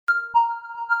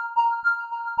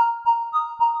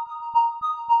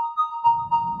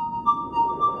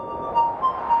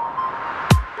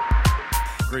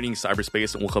nerdy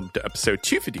cyberspace, and welcome to episode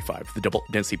 255 of the Double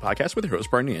Density Podcast with your host,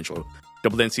 Brian and Angelo.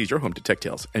 Double Density is your home to tech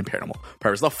tales and paranormal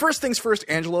powers. Now, first things first,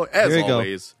 Angelo, as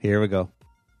always. Here we go.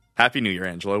 Happy New Year,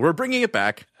 Angelo. We're bringing it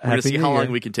back. We're going to see how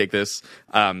long we can take this.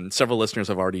 Several listeners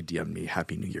have already DM'd me,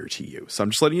 Happy New Year to you. So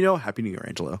I'm just letting you know, Happy New Year,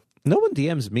 Angelo. No one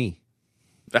DMs me.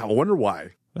 I wonder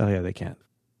why. Oh, yeah, they can't.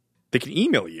 They can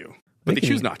email you, but they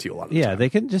choose not to a lot of the time. They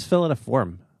can just fill in a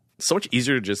form. It's so much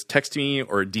easier to just text me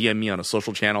or DM me on a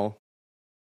social channel.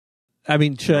 I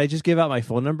mean, should I just give out my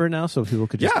phone number now so people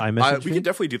could just iMessage we me? could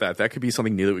definitely do that. That could be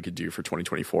something new that we could do for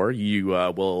 2024. You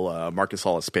will mark us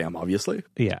all as spam, obviously.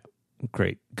 Yeah,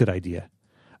 great. Good idea.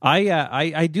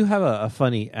 I do have a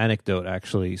funny anecdote,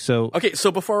 actually. So okay,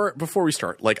 so before we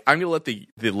start, like, I'm going to let the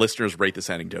listeners rate this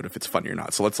anecdote if it's funny or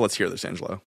not. So let's hear this,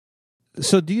 Angelo.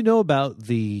 So do you know about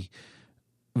the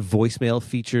voicemail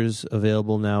features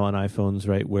available now on iPhones,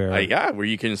 right? Where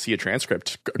you can see a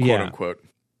transcript, quote unquote.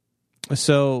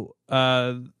 So,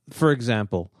 for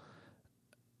example,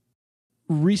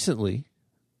 recently,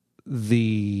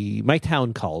 my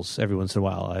town calls every once in a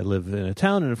while. I live in a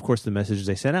town, and of course, the message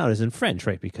they send out is in French,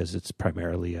 right? Because it's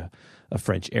primarily a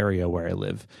French area where I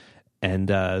live. And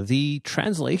the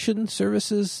translation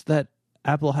services that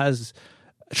Apple has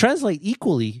translate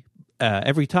equally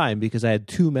every time, because I had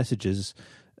two messages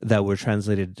that were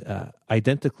translated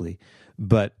identically.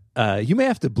 But you may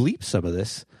have to bleep some of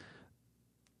this.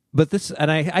 But this, and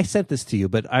I sent this to you,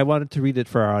 but I wanted to read it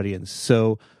for our audience.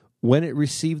 So when it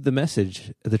received the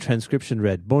message, the transcription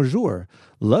read, "Bonjour,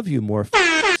 love you more.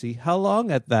 See how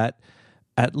long at that?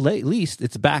 At least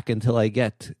it's back until I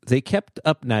get." They kept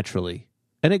up naturally,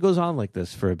 and it goes on like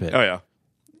this for a bit. Oh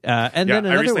yeah, and then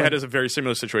I recently had a very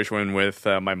similar situation with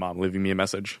my mom leaving me a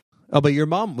message. Oh, but your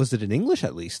mom, was it in English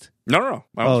at least? No.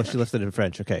 Oh, she left it in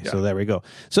French. Okay, so there we go.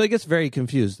 So it gets very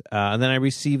confused. And then I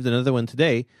received another one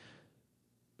today.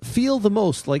 "Feel the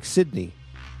most like Sydney.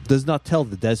 Does not tell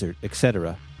the desert,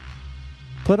 etc.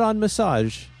 Put on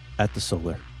massage at the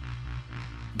solar."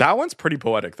 That one's pretty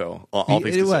poetic, though.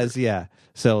 It was, yeah.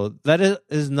 So that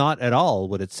is not at all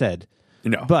what it said.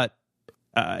 No. But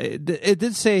it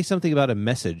did say something about a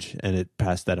message, and it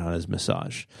passed that on as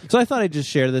massage. So I thought I'd just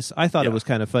share this. I thought it was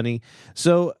kind of funny.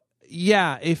 So,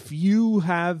 yeah, if you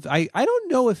have... I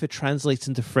don't know if it translates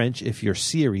into French if your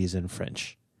Siri is in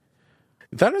French.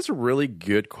 That is a really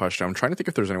good question. I'm trying to think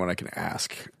if there's anyone I can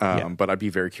ask, but I'd be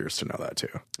very curious to know that too.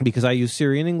 Because I use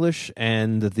Siri in English,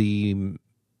 and the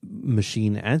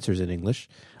machine answers in English.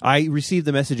 I received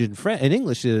the message in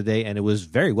English the other day, and it was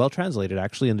very well translated,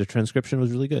 actually, and the transcription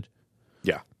was really good.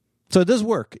 Yeah. So it does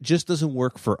work. It just doesn't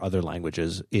work for other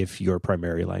languages if your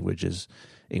primary language is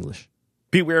English.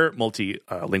 Beware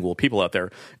multilingual people out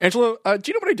there. Angelo, do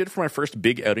you know what I did for my first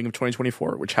big outing of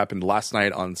 2024, which happened last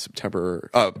night on January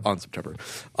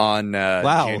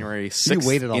 6th? You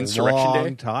waited a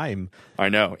long time. I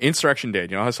know. Insurrection Day.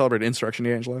 Do you know how I celebrate Insurrection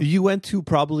Day, Angelo? You went to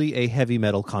probably a heavy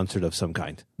metal concert of some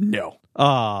kind. No.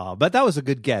 But that was a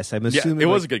good guess. I'm assuming. Yeah, it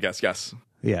was a good guess, yes.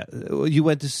 Yeah. You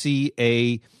went to see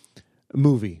a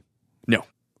movie. No.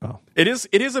 Oh. It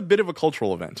is a bit of a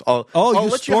cultural event.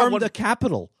 You stormed the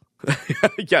Capitol.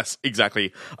 Yes,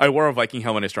 exactly. I wore a Viking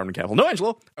helmet and I stormed the Capitol. No,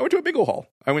 Angelo, I went to a bingo hall.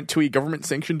 I went to a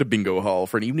government-sanctioned bingo hall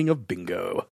for an evening of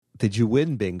bingo. Did you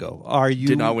win bingo?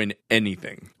 Did not win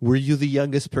anything. Were you the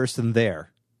youngest person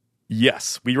there?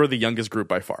 Yes, we were the youngest group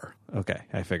by far. Okay,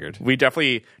 I figured. We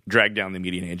definitely dragged down the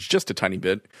median age just a tiny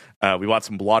bit. We bought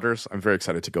some blotters. I'm very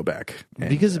excited to go back.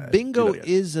 Because bingo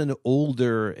is an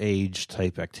older age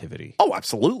type activity. Oh,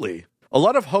 absolutely. A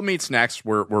lot of homemade snacks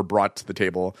were brought to the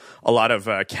table. A lot of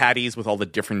caddies with all the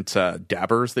different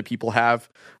dabbers that people have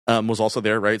was also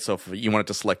there, right? So if you wanted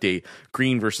to select a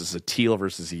green versus a teal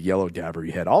versus a yellow dabber,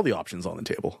 you had all the options on the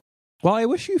table. Well, I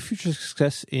wish you future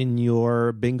success in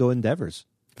your bingo endeavors.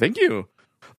 Thank you.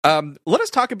 Let us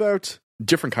talk about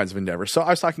different kinds of endeavors. So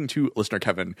I was talking to listener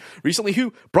Kevin recently,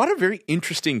 who brought a very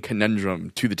interesting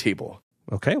conundrum to the table.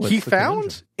 Okay. He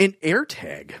found an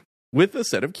AirTag with a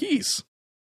set of keys.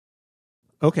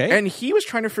 Okay. And he was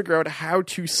trying to figure out how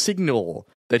to signal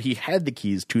that he had the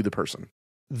keys to the person.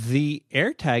 The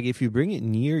AirTag, if you bring it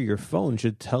near your phone,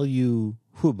 should tell you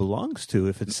who it belongs to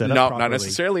if it's set up properly. Not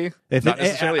necessarily.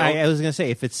 I was going to say,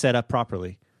 if it's set up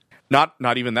properly. Not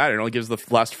even that. It only gives the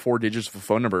last 4 digits of a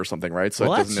phone number or something, right?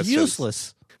 So that's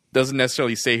useless. Doesn't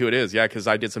necessarily say who it is. Yeah, because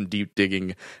I did some deep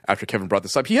digging after Kevin brought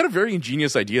this up. He had a very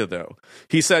ingenious idea, though.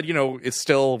 He said, it's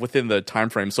still within the time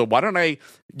frame. So why don't I,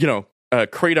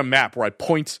 create a map where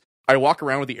I walk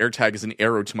around with the AirTag as an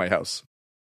arrow to my house.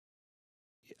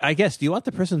 I guess, do you want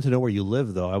the person to know where you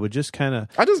live, though? I would just kind of...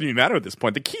 That doesn't even matter at this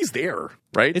point. The key's there,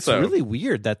 right? It's really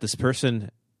weird that this person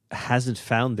hasn't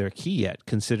found their key yet,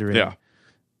 considering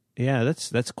Yeah,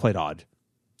 that's quite odd.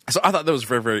 So I thought that was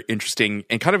very, very interesting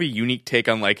and kind of a unique take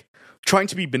on like trying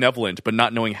to be benevolent, but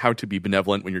not knowing how to be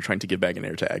benevolent when you're trying to give back an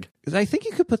AirTag. Because I think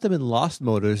you could put them in lost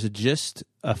mode, or is it just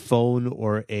a phone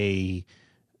or a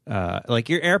like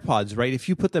your AirPods, right? If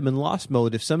you put them in lost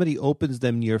mode, if somebody opens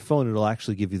them near your phone, it'll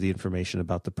actually give you the information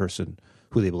about the person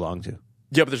who they belong to.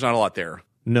 Yeah, but there's not a lot there.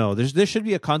 No, there should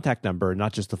be a contact number,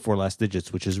 not just the 4 last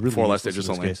digits, which is really 4 last useless digits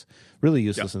in this only. case. Really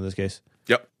useless in this case.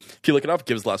 Yep. If you look it up, it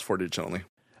gives the last 4 digits only.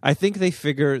 I think they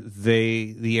figure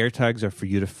the AirTags are for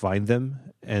you to find them,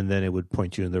 and then it would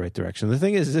point you in the right direction. The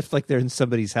thing is if like they're in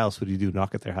somebody's house, what do you do?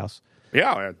 Knock at their house?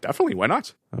 Yeah, definitely. Why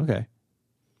not? Okay.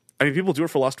 I mean, people do it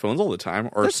for lost phones all the time,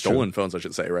 or That's stolen phones, I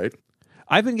should say, right?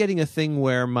 I've been getting a thing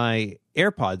where my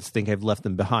AirPods think I've left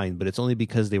them behind, but it's only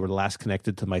because they were last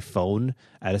connected to my phone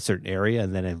at a certain area,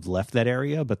 and then I've left that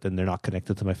area, but then they're not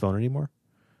connected to my phone anymore.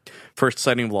 First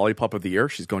sighting of Lollipop of the year.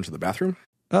 She's going to the bathroom.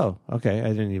 Oh, okay. I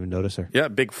didn't even notice her. Yeah,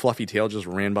 big fluffy tail just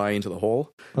ran by into the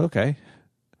hole. Okay.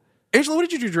 Angela, what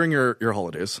did you do during your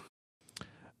holidays?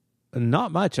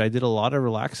 Not much. I did a lot of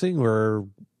relaxing or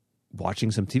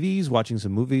watching some TVs, watching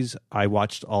some movies. I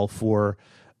watched all 4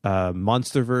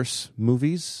 Monsterverse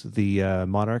movies, the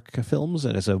Monarch films,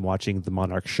 and as I'm watching the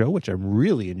Monarch show, which I'm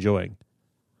really enjoying,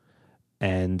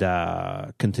 and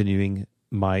continuing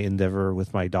my endeavor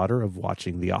with my daughter of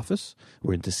watching The Office.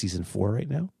 We're into season 4 right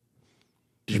now.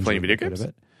 Did you play any video games?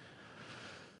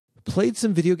 Played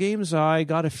some video games. I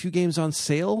got a few games on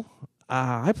sale.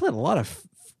 I played a lot of,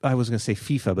 I was going to say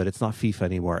FIFA, but it's not FIFA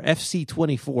anymore. FC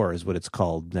 24 is what it's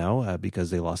called now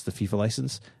because they lost the FIFA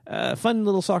license. Fun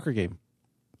little soccer game.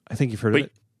 I think you've heard of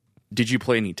it. Did you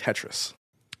play any Tetris?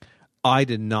 I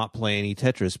did not play any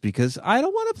Tetris because I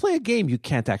don't want to play a game you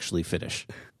can't actually finish.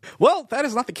 Well, that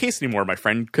is not the case anymore, my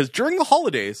friend, because during the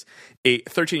holidays, a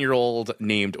 13-year-old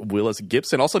named Willis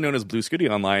Gibson, also known as Blue Scooty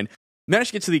Online, managed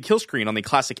to get to the kill screen on the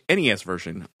classic NES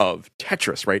version of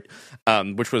Tetris, right?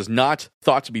 Which was not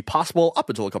thought to be possible up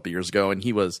until a couple years ago, and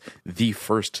he was the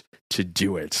first to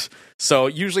do it. So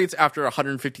usually it's after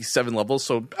 157 levels,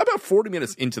 so about 40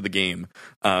 minutes into the game,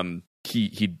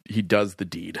 he does the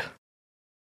deed.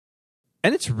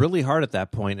 And it's really hard at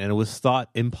that point, and it was thought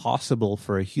impossible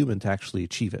for a human to actually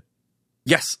achieve it.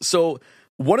 Yes, so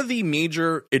one of the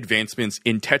major advancements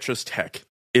in Tetris tech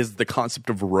is the concept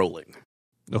of rolling.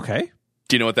 Okay.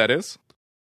 Do you know what that is?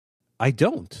 I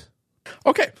don't.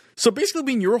 Okay, so basically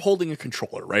when you're holding a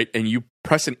controller, right, and you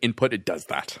press an input, it does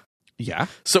that. Yeah.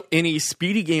 So in a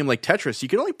speedy game like Tetris, you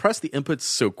can only press the inputs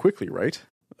so quickly, right?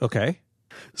 Okay.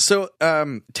 So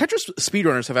Tetris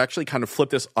speedrunners have actually kind of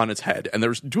flipped this on its head, and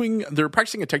they're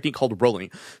practicing a technique called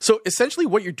rolling. So essentially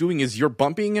what you're doing is you're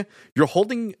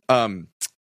holding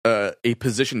a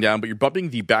position down, but you're bumping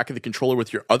the back of the controller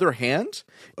with your other hand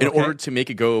in order to make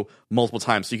it go multiple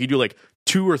times. So you can do like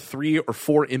 2 or 3 or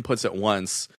 4 inputs at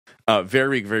once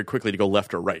very, very quickly to go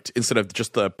left or right instead of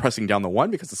just pressing down the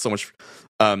one because it's so much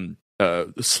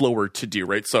slower to do,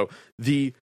 right? So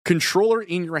the controller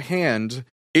in your hand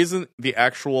isn't the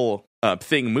actual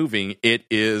thing moving. It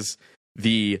is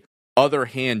the other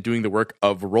hand doing the work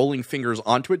of rolling fingers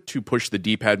onto it to push the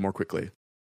D-pad more quickly.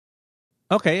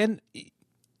 Okay, and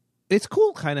it's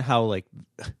cool kind of how like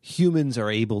humans are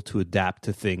able to adapt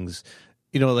to things.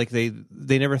 You know, like they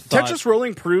never thought... Tetris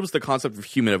rolling proves the concept of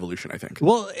human evolution, I think.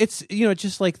 Well, it's,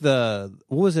 just like what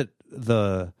was it?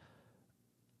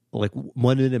 Like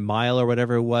 1 minute mile or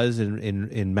whatever it was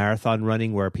in marathon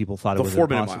running where people thought it was 4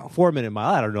 minute mile. 4 minute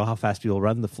mile. I don't know how fast people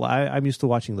run. I'm used to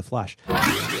watching The Flash.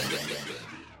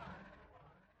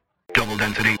 Double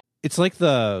density. It's like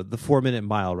the 4 minute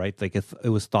mile, right? Like if it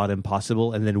was thought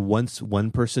impossible, and then once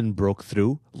one person broke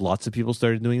through, lots of people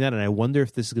started doing that. And I wonder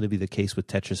if this is going to be the case with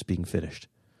Tetris being finished.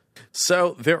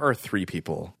 So there are 3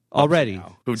 people already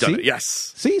who've done it. Yes.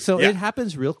 See, so it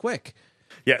happens real quick.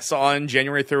 Yeah, so on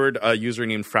January 3rd, a user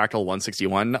named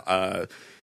Fractal161,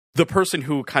 the person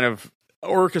who kind of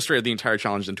orchestrated the entire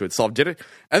challenge into itself did it.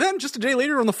 And then just a day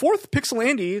later on the 4th, Pixel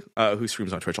Andy, who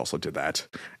streams on Twitch, also did that.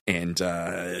 And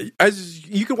as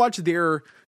you can watch their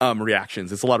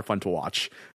reactions, it's a lot of fun to watch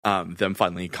them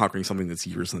finally conquering something that's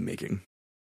years in the making.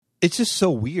 It's just so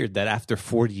weird that after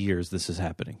 40 years, this is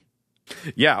happening.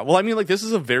 Yeah, well, I mean, like, this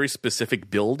is a very specific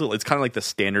build. It's kind of like the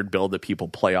standard build that people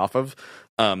play off of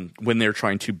when they're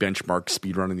trying to benchmark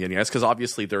speedrun in the NES, because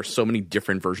obviously there are so many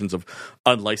different versions of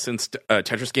unlicensed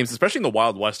Tetris games, especially in the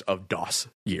Wild West of DOS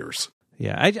years.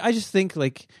 Yeah, I just think,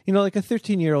 like a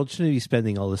 13-year-old shouldn't be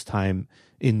spending all this time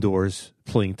indoors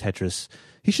playing Tetris.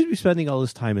 He should be spending all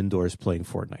his time indoors playing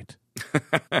Fortnite.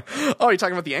 Oh, you're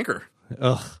talking about the Anchor.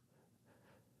 Ugh.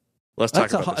 Let's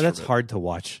talk about this. That's hard to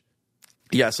watch.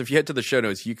 Yes, if you head to the show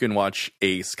notes, you can watch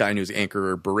a Sky News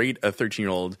anchor berate a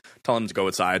 13-year-old, tell him to go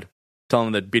outside, tell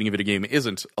him that beating a video game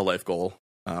isn't a life goal.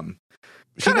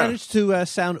 She managed to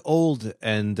sound old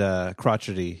and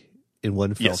crotchety in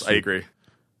one fell Yes, swoop. I agree.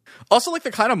 Also, like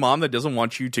the kind of mom that doesn't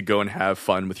want you to go and have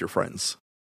fun with your friends.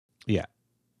 Yeah.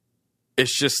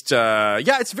 It's just,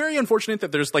 it's very unfortunate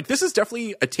that there's like, this is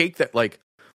definitely a take that like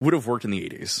would have worked in the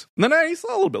 80s. In the 90s, a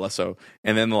little bit less so.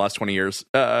 And then the last 20 years,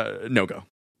 no go.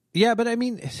 Yeah, but I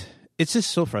mean, it's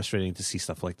just so frustrating to see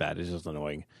stuff like that. It's just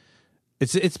annoying.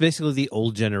 It's basically the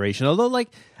old generation. Although, like,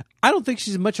 I don't think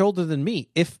she's much older than me.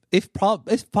 If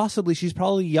possibly, she's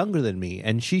probably younger than me,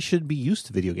 and she should be used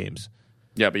to video games.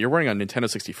 Yeah, but you're wearing a Nintendo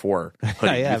 64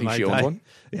 hoodie. Do you think she owns one?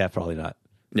 Yeah, probably not.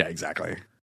 Yeah, exactly.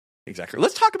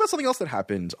 Let's talk about something else that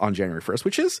happened on January 1st,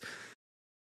 which is,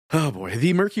 oh boy,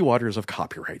 the murky waters of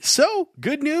copyright. So,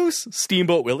 good news.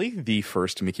 Steamboat Willie, the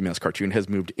first Mickey Mouse cartoon, has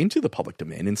moved into the public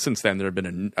domain. And since then, there have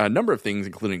been a number of things,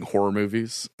 including horror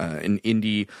movies, an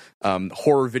indie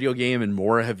horror video game, and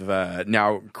more have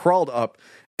now crawled up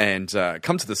and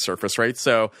come to the surface, right?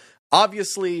 So,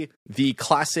 obviously, the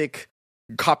classic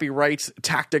copyright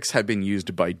tactics have been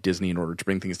used by Disney in order to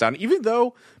bring things down, even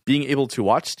though being able to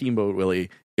watch Steamboat Willie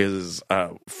is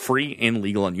free and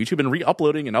legal on YouTube, and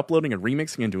re-uploading and uploading and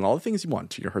remixing and doing all the things you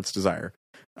want to your heart's desire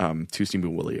to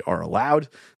Steamboat Willie are allowed.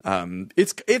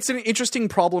 It's an interesting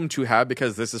problem to have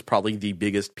because this is probably the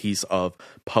biggest piece of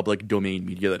public domain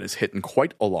media that has hit in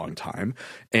quite a long time,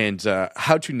 and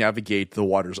how to navigate the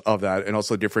waters of that, and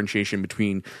also differentiation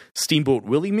between Steamboat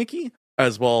Willie Mickey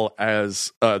as well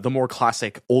as the more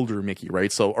classic older Mickey,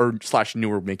 right? So, or /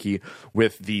 newer Mickey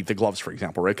with the gloves, for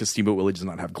example, right? Because Steamboat Willie does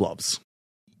not have gloves.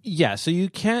 Yeah, so you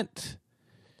can't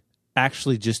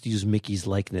actually just use Mickey's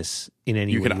likeness in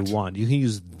any way you want. You can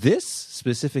use this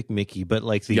specific Mickey, but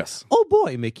like the oh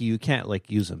boy Mickey, you can't like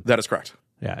use him. That is correct.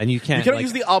 Yeah, and you can't. You cannot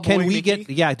use the oh boy can we Mickey?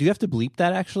 do you have to bleep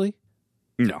that actually?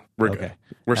 No, we're good.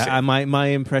 We're safe. My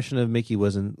impression of Mickey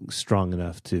wasn't strong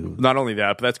enough to. Not only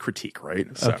that, but that's critique,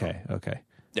 right? So, Okay.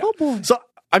 Yeah. Oh boy. So,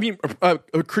 I mean,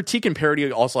 critique and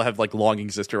parody also have like long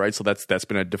existed, right? So that's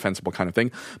been a defensible kind of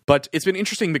thing. But it's been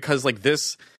interesting because like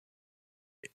this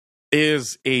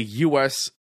is a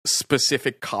U.S.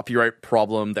 specific copyright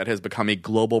problem that has become a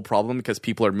global problem because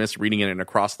people are misreading it, and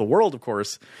across the world, of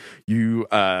course, you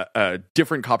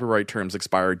different copyright terms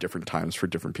expire at different times for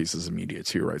different pieces of media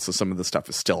too, right? So some of the stuff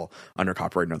is still under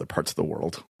copyright in other parts of the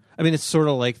world. I mean, it's sort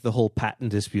of like the whole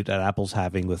patent dispute that Apple's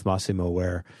having with Massimo,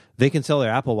 where they can sell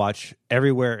their Apple Watch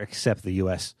everywhere except the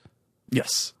U.S.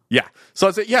 Yes. Yeah. So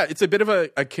it's a bit of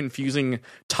a confusing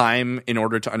time in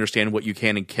order to understand what you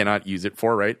can and cannot use it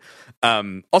for, right?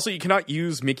 Also, you cannot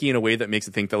use Mickey in a way that makes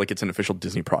it think that like it's an official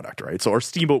Disney product, right? So, or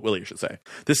Steamboat Willie, I should say.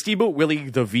 The Steamboat Willie,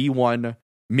 the V1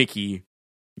 Mickey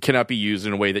cannot be used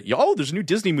in a way that, there's a new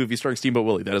Disney movie starring Steamboat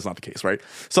Willie. That is not the case, right?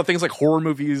 So things like horror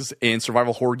movies and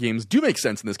survival horror games do make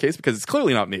sense in this case because it's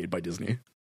clearly not made by Disney.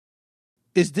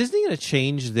 Is Disney going to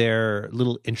change their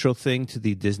little intro thing to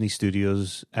the Disney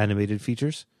Studios animated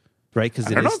features? Right,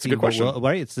 because it is Steamboat Willie,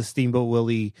 right? It's the Steamboat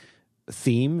Willie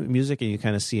theme music, and you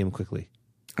kind of see him quickly.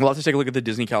 We'll have to take a look at the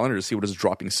Disney calendar to see what is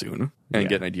dropping soon and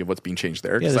get an idea of what's being changed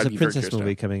there. Yeah, there's a Princess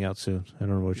movie coming out soon. I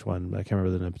don't know which one. I can't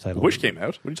remember the title. Wish came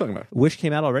out. What are you talking about? Wish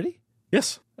came out already?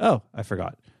 Yes. Oh, I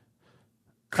forgot.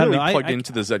 Clearly plugged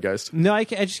into the Zeitgeist. No, I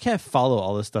just can't follow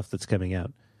all the stuff that's coming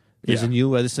out. There's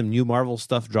there's some new Marvel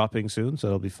stuff dropping soon, so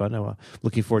it'll be fun. I'm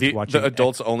looking forward to watching the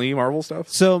adults only Marvel stuff.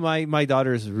 So my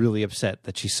daughter is really upset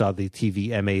that she saw the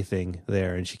TVMA thing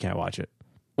there and she can't watch it.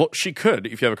 Well, she could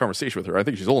if you have a conversation with her. I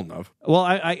think she's old enough. Well,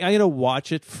 I'm gonna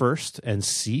watch it first and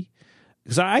see,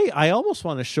 because I almost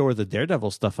want to show her the Daredevil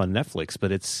stuff on Netflix,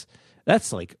 but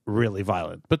that's like really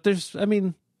violent. But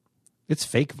it's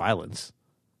fake violence.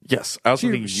 Yes, I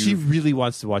also think she really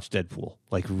wants to watch Deadpool,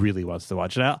 like really wants to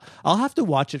watch it. I'll have to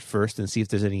watch it first and see if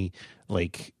there's any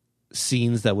like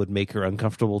scenes that would make her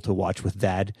uncomfortable to watch with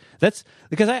Dad. That's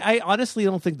because I honestly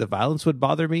don't think the violence would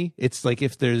bother me. It's like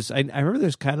if there's, I remember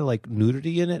there's kind of like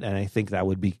nudity in it, and I think that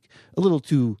would be a little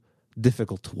too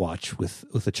difficult to watch with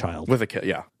a child. With a kid,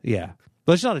 yeah. Yeah.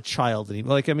 But she's not a child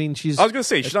anymore. Like, I mean, I was going to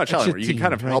say, she's not a child anymore. You can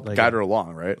kind of help guide her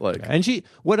along, right? Like, and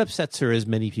what upsets her is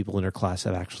many people in her class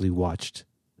have actually watched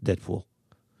Deadpool,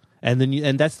 and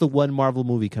that's the one Marvel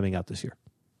movie coming out this year.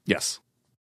 Yes.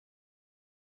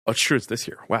 Oh, it's true. It's this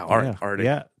year. Wow. Already.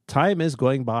 Yeah. Time is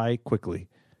going by quickly.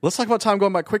 Let's talk about time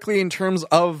going by quickly in terms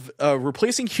of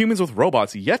replacing humans with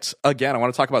robots. Yet again, I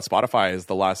want to talk about Spotify as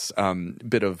the last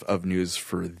bit of news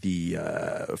for the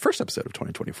first episode of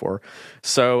 2024.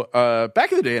 So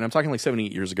back in the day, and I'm talking like 7,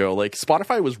 8 years ago, like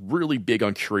Spotify was really big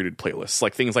on curated playlists,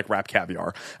 like things like Rap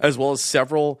Caviar, as well as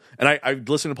several, and I've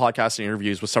listened to podcasts and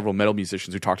interviews with several metal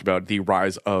musicians who talked about the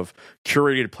rise of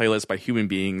curated playlists by human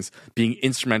beings being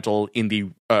instrumental in the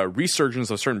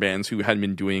resurgence of certain bands who hadn't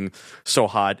been doing so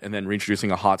hot, and then reintroducing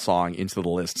a hot song into the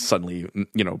list suddenly,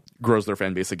 grows their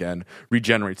fan base again,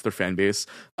 regenerates their fan base.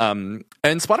 And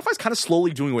Spotify's kind of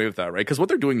slowly doing away with that, right? Because what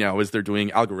they're doing now is they're doing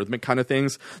algorithmic kind of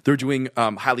things. They're doing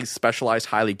highly specialized,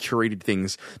 highly curated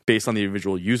things based on the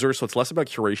individual user. So it's less about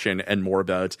curation and more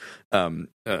about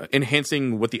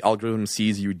enhancing what the algorithm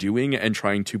sees you doing and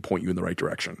trying to point you in the right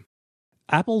direction.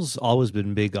 Apple's always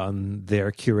been big on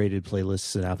their curated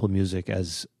playlists and Apple Music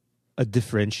as a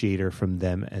differentiator from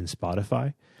them and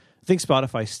Spotify. I think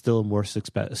Spotify's still more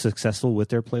successful with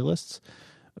their playlists,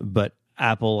 but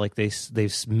Apple, like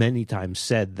they've many times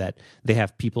said that they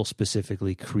have people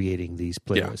specifically creating these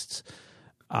playlists.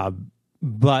 Yeah.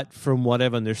 But from what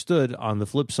I've understood, on the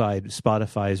flip side,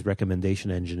 Spotify's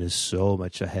recommendation engine is so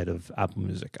much ahead of Apple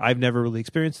Music. I've never really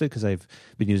experienced it because I've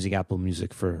been using Apple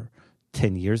Music for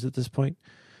 10 years at this point,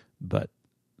 but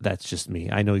that's just me.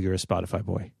 I know you're a Spotify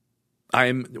boy.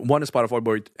 I'm one, a Spotify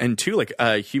boy, and two, like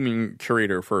a human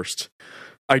curator first.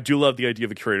 I do love the idea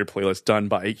of a curated playlist done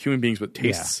by human beings with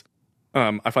tastes.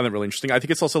 Yeah. I find that really interesting. I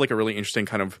think it's also like a really interesting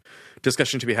kind of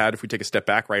discussion to be had if we take a step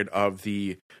back, right, of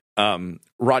the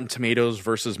Rotten Tomatoes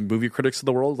versus movie critics of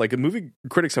the world. Like, movie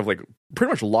critics have like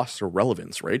pretty much lost their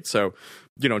relevance, right? So,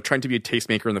 trying to be a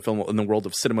tastemaker in the world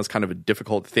of cinema is kind of a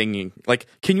difficult thing. Like,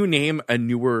 can you name a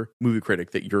newer movie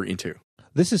critic that you're into?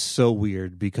 This is so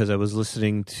weird because I was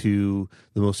listening to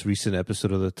the most recent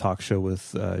episode of the talk show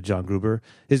with John Gruber.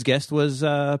 His guest was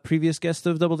a previous guest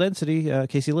of Double Density,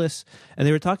 Casey Liss, and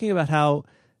they were talking about how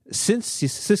since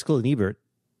Siskel and Ebert,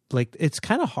 like it's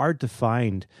kind of hard to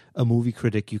find a movie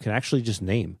critic you can actually just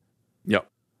name. Yep.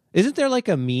 Isn't there like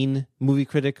a mean movie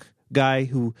critic guy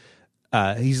who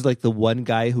he's like the one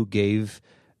guy who gave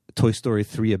Toy Story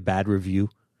 3 a bad review?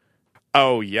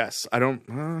 Oh, yes. I don't...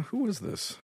 who was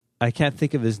this? I can't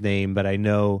think of his name, but I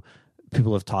know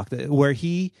people have talked where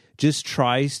he just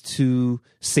tries to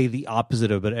say the opposite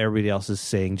of what everybody else is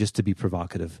saying just to be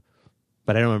provocative.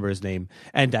 But I don't remember his name.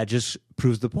 And that just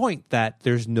proves the point that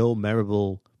there's no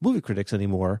memorable movie critics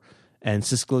anymore. And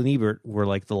Siskel and Ebert were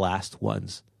like the last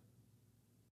ones.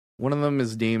 One of them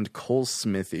is named Cole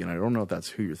Smithy, and I don't know if that's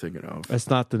who you're thinking of. That's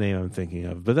not the name I'm thinking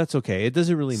of, but that's okay. It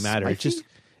doesn't really matter. It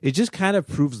just kind of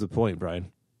proves the point,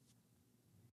 Brian.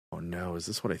 Oh no, is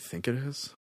this what I think it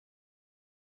is?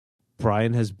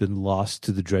 Brian has been lost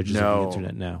to the dredges of the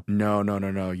internet now.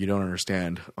 No. You don't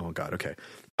understand. Oh God, okay.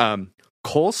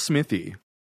 Cole Smithy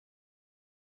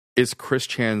is Chris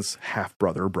Chan's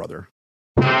half-brother or brother.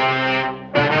 I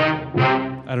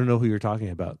don't know who you're talking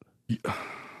about.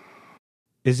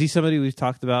 Is he somebody we've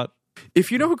talked about?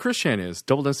 If you know who Chris Chan is,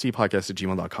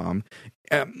 doubledensitypodcast@gmail.com.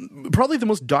 Probably the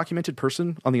most documented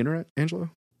person on the internet, Angelo.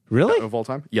 Really? Of all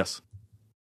time? Yes.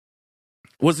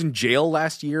 Was in jail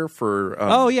last year for...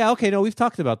 oh, yeah, okay. No, we've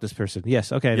talked about this person.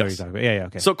 Yes, okay, I know what you're talking about. Yeah,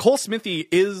 okay. So Cole Smithy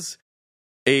is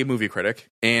a movie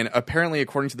critic, and apparently,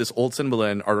 according to this old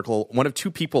Cinemablend article, one of two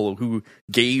people who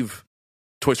gave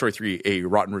Toy Story 3 a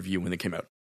rotten review when it came out.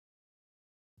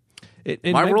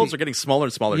 My worlds are getting smaller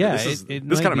and smaller. Yeah, this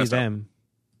kind of messed up.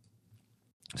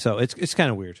 So it's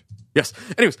kind of weird. Yes.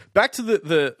 Anyways, back to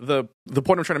the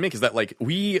point I'm trying to make is that like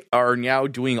we are now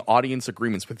doing audience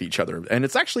agreements with each other, and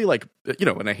it's actually like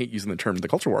and I hate using the term the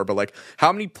culture war, but like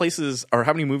how many places or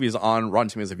how many movies on Rotten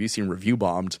Tomatoes have you seen review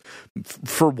bombed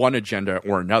for one agenda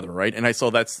or another, right? And I saw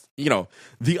that's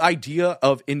the idea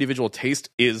of individual taste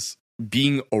is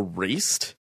being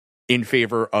erased in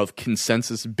favor of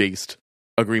consensus based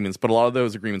agreements, but a lot of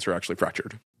those agreements are actually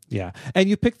fractured. Yeah, and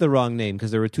you picked the wrong name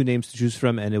because there were two names to choose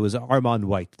from, and it was Armand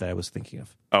White that I was thinking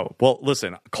of. Oh, well,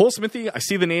 listen, Cole Smithy, I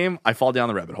see the name, I fall down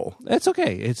the rabbit hole. That's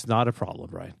okay. It's not a problem,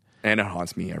 Brian. And it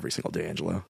haunts me every single day,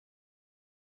 Angelo.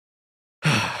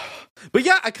 But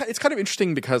yeah, it's kind of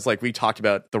interesting because like we talked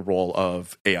about the role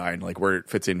of AI and like where it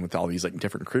fits in with all these like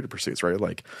different creative pursuits, right?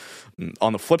 Like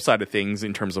on the flip side of things,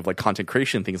 in terms of like content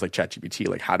creation, things like ChatGPT,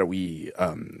 like how do we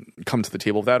come to the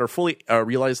table of that or fully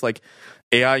realize like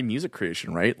AI music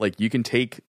creation, right? Like you can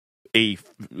take a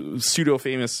pseudo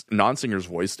famous non-singer's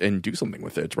voice and do something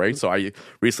with it, right? So I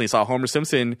recently saw Homer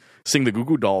Simpson sing the Goo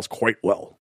Goo Dolls quite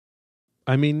well.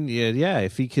 I mean, yeah,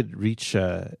 if he could reach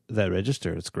that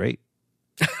register, it's great.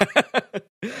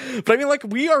 But I mean, like,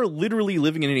 we are literally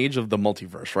living in an age of the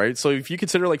multiverse, right? So if you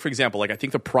consider, like, for example, like, I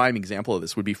think the prime example of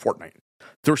this would be Fortnite.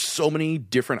 There's so many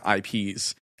different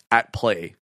IPs at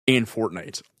play in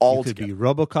Fortnite all You could together. be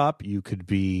RoboCop. You could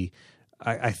be.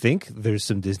 I think there's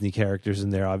some Disney characters in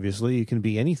there. Obviously, you can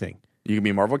be anything. You can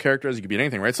be Marvel characters, you can be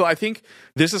anything, right? So I think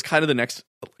this is kind of the next,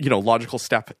 logical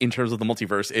step in terms of the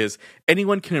multiverse is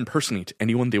anyone can impersonate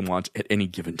anyone they want at any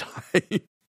given time.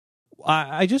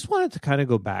 I just wanted to kind of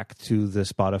go back to the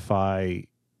Spotify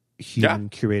human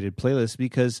curated playlist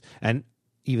because, and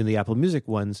even the Apple Music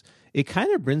ones, it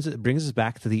kind of brings us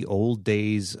back to the old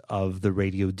days of the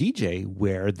radio DJ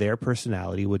where their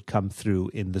personality would come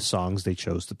through in the songs they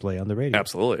chose to play on the radio.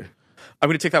 Absolutely. I'm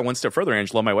going to take that one step further,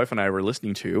 Angela. My wife and I were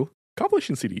listening to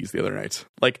compilation CDs the other night,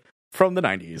 like from the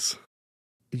 90s.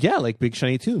 Yeah, like Big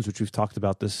Shiny Tunes, which we've talked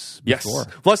about this before. Yes.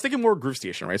 Well, I was thinking more Groove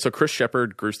Station, right? So Chris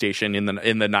Shepherd, Groove Station in the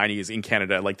 90s in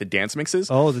Canada, like the dance mixes.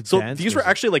 Oh, these were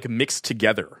actually like mixed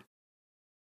together.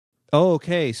 Oh,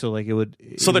 okay. So like it would.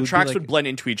 So the tracks would blend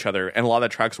into each other, and a lot of the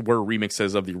tracks were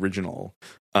remixes of the original.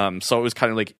 So it was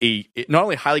kind of like not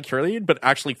only highly curated, but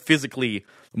actually physically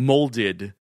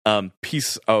molded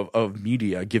piece of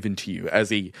media given to you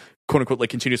as a quote unquote like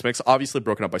continuous mix, obviously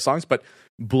broken up by songs, but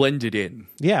blended in.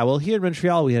 Yeah, well, here in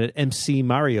Montreal, we had an MC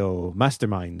Mario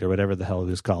Mastermind or whatever the hell it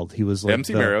was called. He was like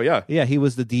MC Mario, yeah. Yeah, he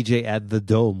was the DJ at the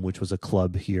Dome, which was a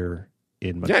club here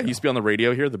in Montreal. Yeah, he used to be on the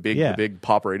radio here, the big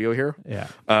pop radio here. Yeah.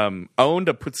 Owned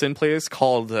a Putin place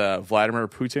called Vladimir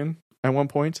Putin at one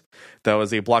point. That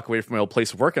was a block away from my old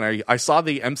place of work, and I saw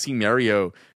the MC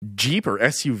Mario Jeep or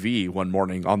SUV one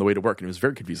morning on the way to work, and it was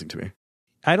very confusing to me.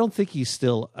 I don't think he's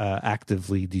still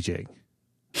actively DJing.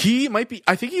 He might be.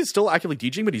 I think he's still actively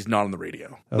DJing, but he's not on the radio.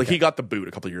 Okay. Like he got the boot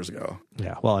a couple of years ago.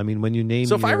 Yeah. Well, I mean, when you name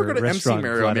so if I were your going to MC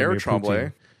Mario, Vladimir Mario Tremblay.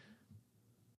 Putin-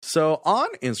 So on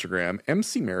Instagram,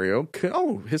 MC Mario.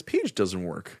 His page doesn't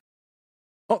work.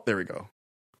 Oh, there we go.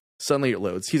 Suddenly it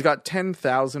loads. He's got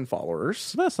 10,000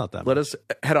 followers. That's not that Let much. us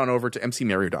head on over to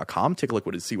mcmario.com. Take a look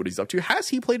see what he's up to. Has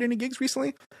he played any gigs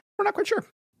recently? We're not quite sure.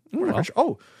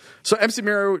 Oh, so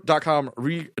mcmario.com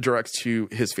redirects to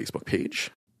his Facebook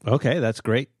page. Okay, that's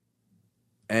great.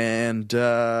 And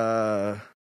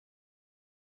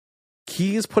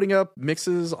he is putting up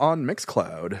mixes on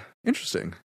Mixcloud.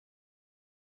 Interesting.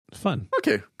 Fun.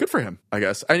 Okay, good for him, I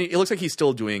guess. I mean, it looks like he's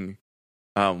still doing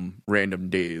random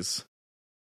days.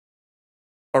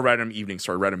 Or random evenings,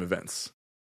 random events.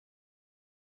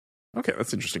 Okay,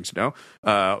 that's interesting to know.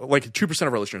 Like 2%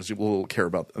 of our listeners will care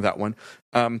about that one.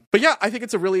 But yeah, I think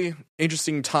it's a really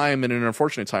interesting time and an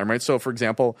unfortunate time, right? So, for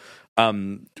example,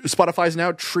 Spotify is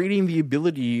now treating the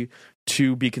ability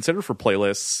to be considered for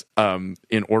playlists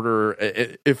in order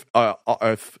if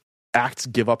acts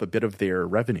give up a bit of their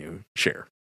revenue share.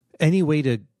 Any way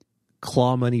to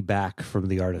claw money back from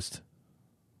the artist?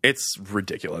 It's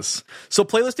ridiculous. So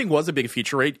playlisting was a big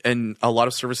feature, right? And a lot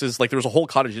of services, like there was a whole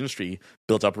cottage industry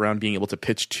built up around being able to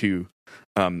pitch to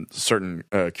certain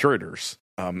curators,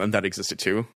 and that existed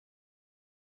too.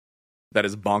 That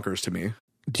is bonkers to me.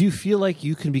 Do you feel like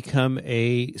you can become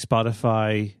a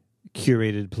Spotify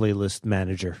curated playlist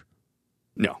manager?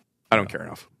 No, I don't care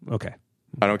enough. Okay.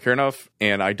 I don't care enough,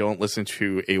 and I don't listen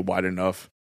to a wide enough.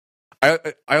 I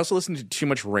also listen to too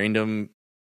much random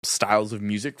styles of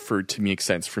music for it to make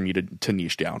sense for me to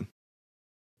niche down.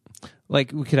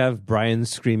 Like we could have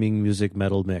Brian's screaming music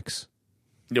metal mix.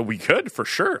 Yeah, we could for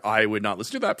sure. I would not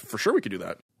listen to that, but for sure we could do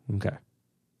that. Okay.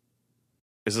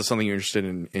 Is this something you're interested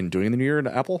in doing in the new year at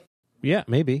Apple? Yeah,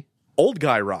 maybe. Old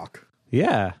guy rock.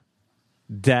 Yeah.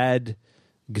 Dad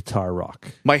guitar rock.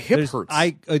 My hip hurts.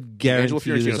 I guarantee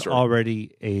Fiorentino there's story.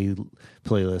 already a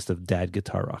playlist of dad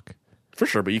guitar rock. For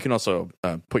sure, but you can also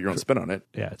put your own spin on it.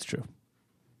 Yeah, it's true.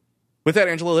 With that,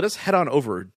 Angela, let us head on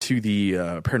over to the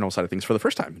paranormal side of things for the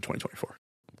first time in 2024.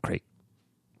 Great.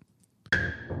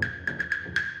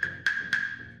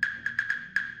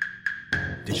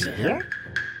 Did you hear?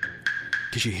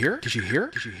 Did you hear? Did you hear?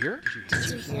 Did you hear? Did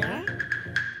you hear?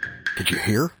 Did you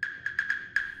hear?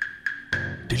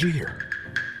 Did you hear?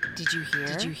 Did you hear?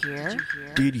 Did you hear?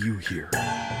 Did you hear?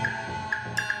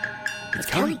 It's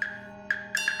coming.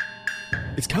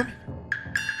 It's coming.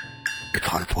 It's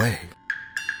on its way.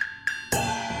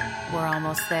 We're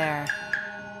almost there.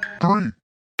 3,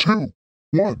 2,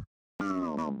 1.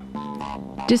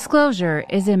 Disclosure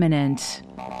is imminent.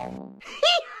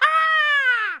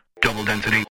 Double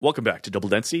density. Welcome back to Double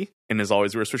Density. And as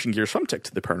always, we're switching gears from tech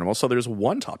to the paranormal. So there's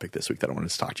one topic this week that I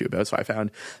wanted to talk to you about. So I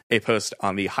found a post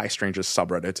on the High Strangest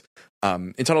subreddit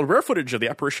entitled Rare Footage of the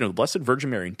Apparition of the Blessed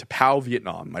Virgin Mary to Pau,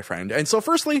 Vietnam, my friend. And so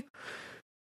firstly,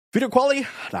 Video quality,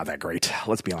 not that great.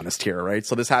 Let's be honest here, right?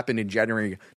 So this happened in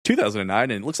January 2009,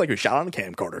 and it looks like it was shot on a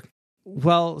camcorder.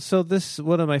 Well, so this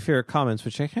one of my favorite comments,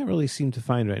 which I can't really seem to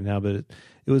find right now, but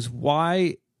it was,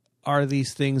 why are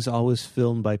these things always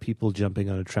filmed by people jumping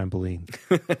on a trampoline?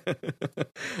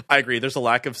 I agree. There's a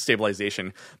lack of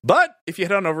stabilization. But if you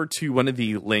head on over to one of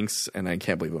the links, and I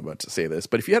can't believe I'm about to say this,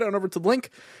 but if you head on over to the link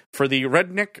for the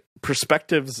Redneck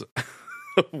Perspectives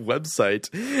website,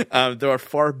 there are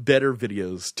far better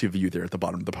videos to view there at the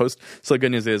bottom of the post. So the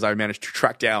good news is I managed to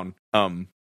track down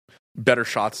better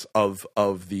shots of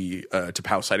the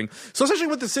Tapao sighting. So essentially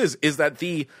what this is that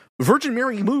the Virgin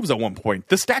Mary moves at one point.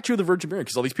 The statue of the Virgin Mary,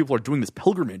 because all these people are doing this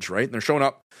pilgrimage, right? And they're showing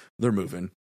up, they're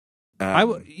moving.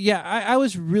 I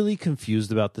was really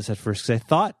confused about this at first, because I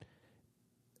thought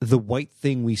the white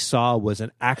thing we saw was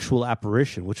an actual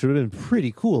apparition, which would have been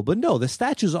pretty cool. But no, the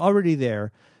statue's already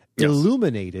there, Yes.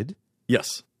 illuminated.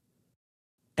 Yes.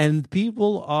 And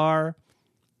people are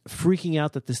freaking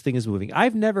out that this thing is moving.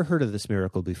 I've never heard of this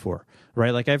miracle before,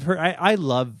 right? Like I've heard, I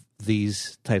love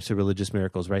these types of religious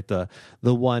miracles, right? The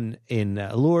one in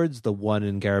Lourdes, the one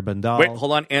in Garabandal. Wait,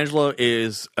 hold on. Angelo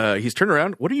is, he's turned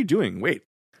around. What are you doing? Wait.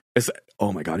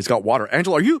 Oh my God, he's got water.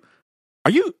 Angelo,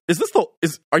 are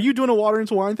you doing a water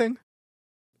into wine thing?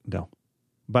 No,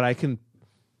 but I can.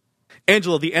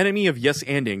 Angelo, the enemy of yes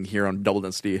anding here on Double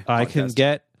Density. I can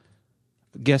Podcast.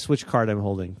 guess which card I'm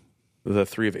holding. The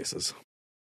three of aces.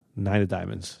 9 of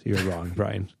diamonds. You're wrong,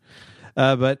 Brian.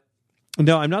 But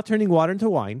no, I'm not turning water into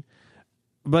wine.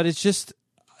 But it's just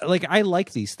like, I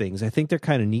like these things. I think they're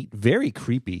kind of neat, very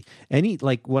creepy.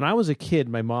 Like when I was a kid,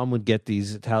 my mom would get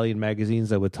these Italian magazines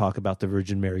that would talk about the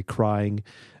Virgin Mary crying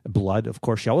blood. Of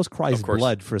course, she always cries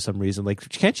blood for some reason. Like,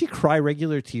 can't she cry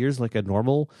regular tears like a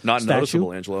normal Not statue?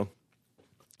 noticeable, Angelo.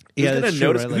 Yeah, Who's that's gonna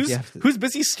true, notice? right? Like, Who's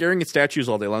busy staring at statues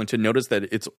all day long to notice that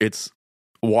it's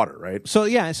water, right? So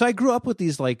I grew up with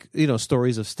these, like,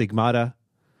 stories of stigmata,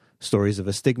 stories of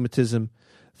astigmatism,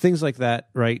 things like that,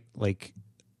 right? Like,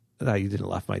 you didn't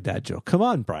laugh my dad joke. Come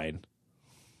on, Brian.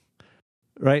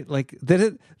 Right? Like,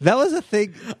 that was a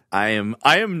thing. I'm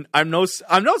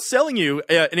not selling you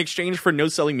in exchange for no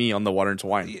selling me on the water into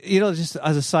wine. Just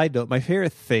as a side note, my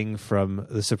favorite thing from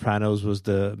The Sopranos was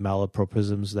the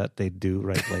malapropisms that they do,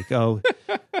 right? Like, oh,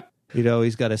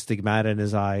 he's got a stigmata in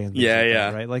his eye. And Yeah, like yeah.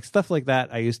 that, right? Like stuff like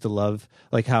that I used to love.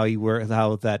 Like how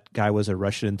that guy was a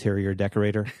Russian interior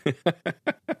decorator.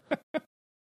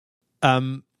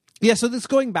 Yeah, so this,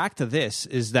 going back to this,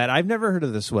 is that I've never heard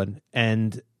of this one.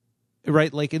 And,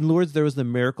 right, like in Lourdes, there was the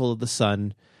miracle of the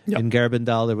sun. Yep. In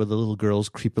Garabandal, there were the little girls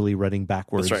creepily running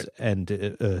backwards. That's right.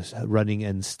 And running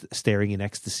and staring in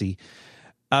ecstasy.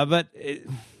 I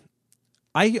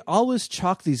always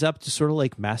chalk these up to sort of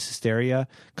like mass hysteria,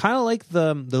 kind of like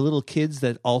the little kids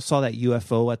that all saw that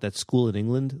UFO at that school in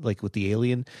England, like with the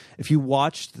alien. If you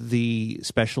watched the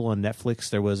special on Netflix,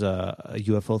 there was a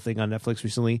UFO thing on Netflix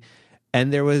recently,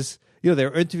 and there was, they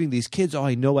were interviewing these kids. Oh,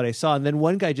 I know what I saw. And then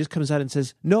one guy just comes out and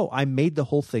says, no, I made the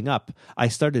whole thing up. I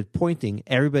started pointing.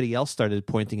 Everybody else started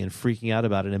pointing and freaking out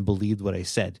about it and believed what I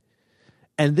said.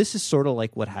 And this is sort of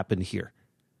like what happened here.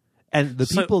 And the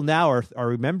people now are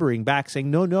remembering back saying,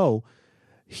 no,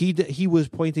 he was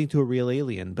pointing to a real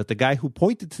alien. But the guy who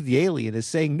pointed to the alien is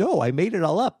saying, no, I made it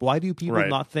all up. Why do people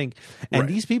not think? And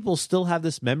these people still have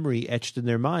this memory etched in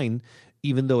their mind,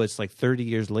 even though it's like 30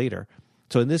 years later.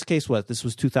 So in this case, this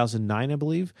was 2009, I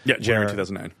believe? Yeah, January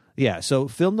 2009. Yeah, so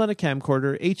filmed on a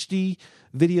camcorder. HD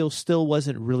video still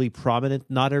wasn't really prominent.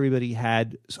 Not everybody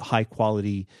had high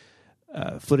quality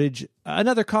footage.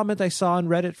 Another comment I saw on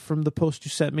Reddit from the post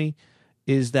you sent me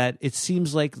is that it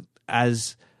seems like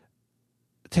as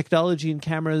technology and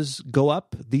cameras go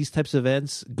up, these types of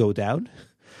events go down,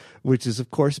 which is,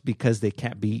 of course, because they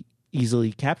can't be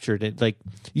easily captured. And like,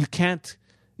 you can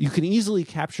easily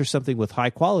capture something with high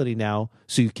quality now,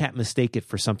 so you can't mistake it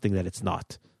for something that it's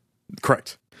not.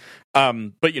 Correct.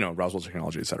 But Roswell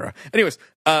technology, etc. Anyways,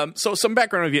 so some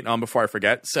background on Vietnam before I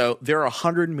forget. So there are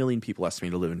 100 million people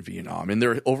estimated to live in Vietnam, and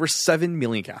there are over 7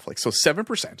 million Catholics. So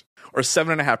 7% or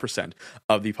 7.5%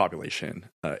 of the population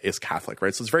is Catholic,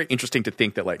 right? So it's very interesting to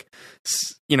think that, like,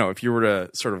 if you were to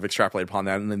sort of extrapolate upon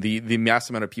that, and then the mass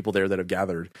amount of people there that have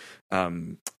gathered at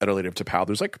a later Tapao,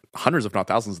 there's like hundreds, if not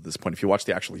thousands at this point. If you watch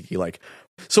the actually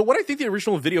so what I think the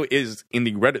original video is in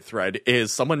the Reddit thread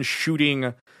is someone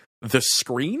shooting the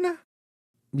screen?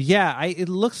 Yeah, it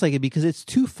looks like it because it's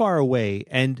too far away.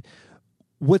 And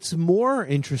what's more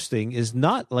interesting is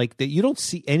not like that you don't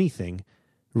see anything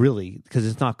really because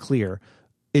it's not clear.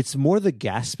 It's more the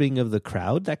gasping of the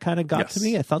crowd that kind of got to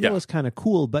me. I thought that was kind of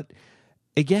cool. But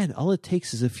again, all it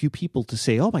takes is a few people to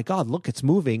say, oh my God, look, it's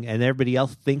moving. And everybody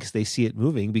else thinks they see it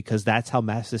moving because that's how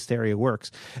mass hysteria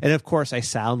works. And of course, I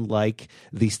sound like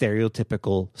the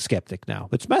stereotypical skeptic now.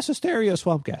 It's mass hysteria,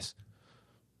 swamp gas.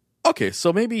 Okay,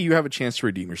 so maybe you have a chance to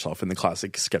redeem yourself in the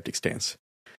classic skeptic stance.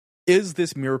 Is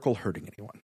this miracle hurting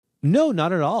anyone? No,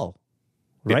 not at all.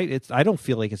 Right? I don't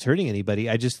feel like it's hurting anybody.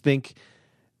 I just think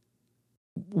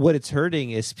what it's hurting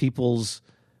is people's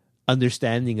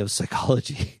understanding of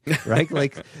psychology, right?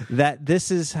 Like that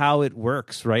this is how it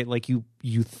works, right? Like you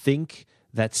think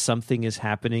that something is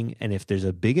happening, and if there's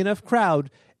a big enough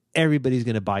crowd, everybody's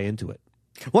going to buy into it.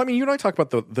 Well, I mean, you and I talk about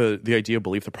the idea of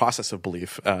belief, the process of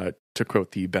belief, to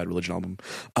quote the Bad Religion album,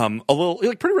 a little,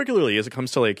 like, pretty regularly as it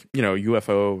comes to, like, you know,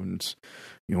 UFO and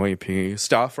UAP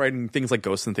stuff, right? And things like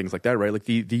ghosts and things like that, right? Like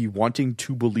the wanting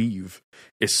to believe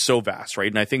is so vast, right?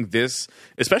 And I think this,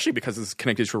 especially because it's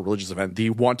connected to a religious event, the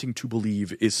wanting to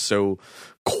believe is so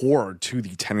core to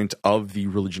the tenet of the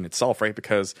religion itself, right?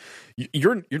 Because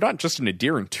you're not just an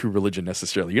adherent to religion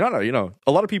necessarily. You're not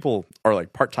a lot of people are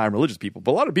like part-time religious people,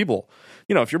 but a lot of people,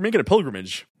 you know, if you're making a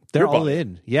pilgrimage, they're all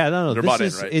in. Yeah, no, they're this bought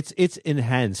is in, right? It's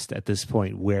enhanced at this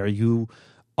point where you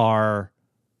are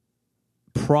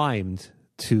primed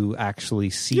to actually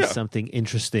see something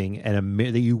interesting and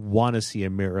that you want to see a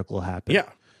miracle happen. Yeah.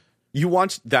 You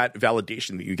want that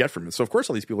validation that you get from it. So, of course,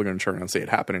 all these people are going to turn around and say it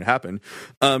happened,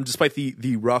 despite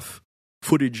the rough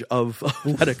footage of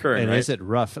that occurring. And right? is it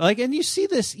rough? Like, and you see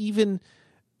this even,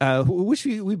 which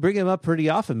we bring him up pretty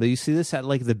often, but you see this at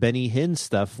like the Benny Hinn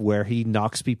stuff where he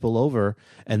knocks people over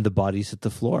and the bodies hit the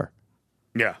floor.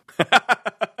 Yeah.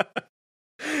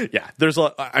 Yeah. There's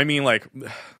I mean, like,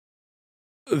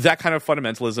 that kind of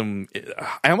fundamentalism,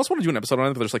 I almost want to do an episode on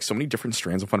it, but there's like so many different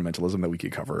strands of fundamentalism that we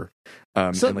could cover.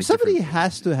 So and, like, somebody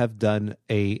has to have done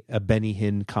a Benny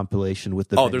Hinn compilation with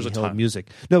the Benny there's a Hill ton. music.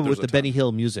 No, There's with a the ton. Benny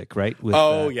Hill music, right? With,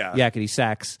 yeah. Yakety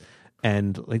Sax.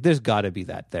 And like, there's got to be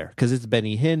that there because it's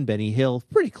Benny Hinn, Benny Hill,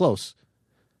 pretty close.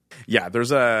 Yeah,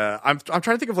 there's I'm trying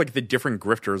to think of like the different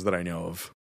grifters that I know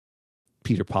of.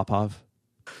 Peter Popov.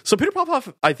 So Peter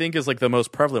Popov, I think, is like the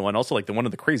most prevalent one, also like the one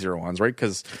of the crazier ones, right?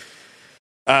 Because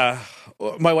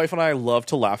my wife and I love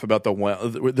to laugh about the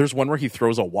one. There's one where he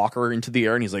throws a walker into the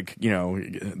air, and he's like, you know,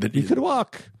 You could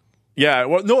walk. Yeah,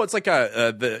 well, no, it's like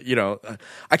I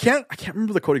can't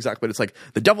remember the quote exactly, but it's like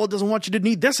the devil doesn't want you to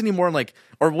need this anymore, and like,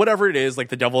 or whatever it is, like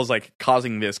the devil is like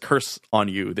causing this curse on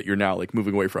you that you're now like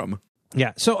moving away from.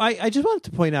 Yeah. So I just wanted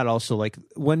to point out also, like,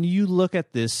 when you look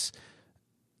at this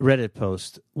Reddit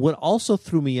post, what also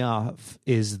threw me off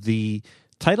is the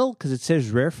title, because it says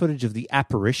rare footage of the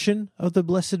apparition of the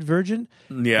Blessed Virgin.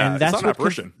 Yeah, and that's it's not an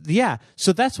apparition.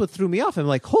 So that's what threw me off. I'm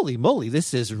like, holy moly,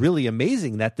 this is really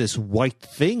amazing that this white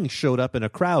thing showed up in a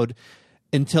crowd,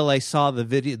 until I saw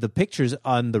the pictures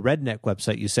on the Redneck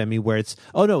website you sent me, where it's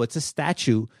a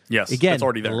statue. Yes, again, it's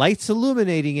already there. Lights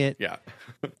illuminating it. Yeah.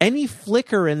 Any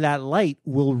flicker in that light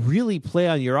will really play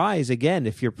on your eyes again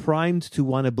if you're primed to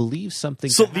want to believe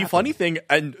something. So to the happen. funny thing,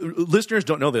 and listeners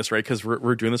don't know this, right? Because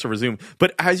we're doing this over Zoom.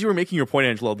 But as you were making your point,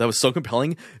 Angelo, that was so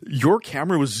compelling. Your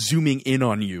camera was zooming in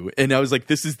on you, and I was like,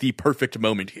 "This is the perfect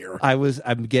moment here."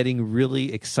 I'm getting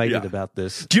really excited about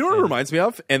this. Do you know what it reminds me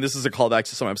of? And this is a callback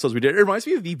to some episodes we did. It reminds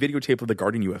me of the videotape of the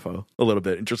Guardian UFO a little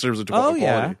bit in terms of quality.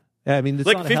 Yeah, I mean, it's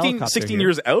like not a 15, helicopter 16 here.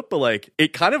 years out, but like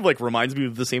it kind of like reminds me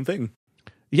of the same thing.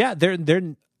 Yeah,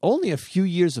 they're only a few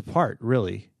years apart,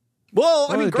 really. Well,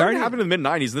 I mean, the Guardian happened in the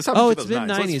mid-90s, and this happened in It's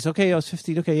 2009. mid-90s. Okay, I was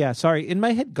 15. Okay, yeah, sorry. In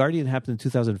my head, Guardian happened in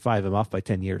 2005. I'm off by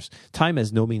 10 years. Time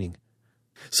has no meaning.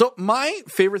 So my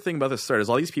favorite thing about this thread is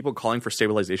all these people calling for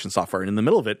stabilization software, and in the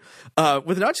middle of it,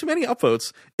 with not too many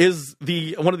upvotes, is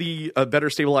one of the better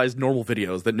stabilized normal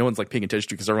videos that no one's like paying attention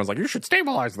to because everyone's like, you should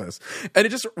stabilize this. And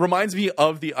it just reminds me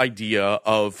of the idea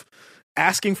of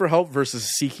asking for help versus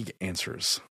seeking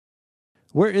answers.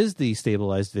 Where is the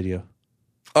stabilized video?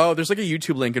 Oh, there's like a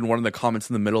YouTube link in one of the comments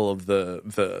in the middle of the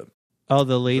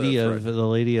The lady of things.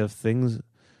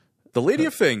 The Lady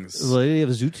of Things. The lady of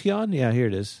Zution? Yeah, here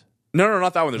it is. No,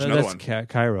 not that one. There's another one. That's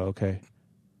Cairo, okay.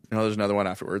 No, there's another one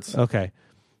afterwards. Okay.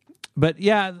 But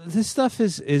yeah, this stuff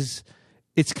is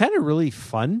it's kind of really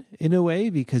fun in a way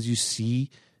because you see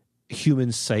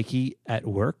human psyche at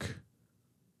work.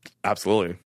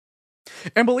 Absolutely.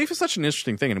 And belief is such an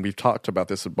interesting thing, and we've talked about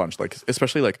this a bunch, like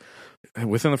especially like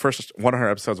within the first 100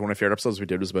 episodes. One of my favorite episodes we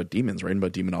did was about demons, right? And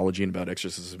about demonology and about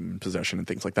exorcism and possession and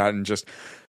things like that. And just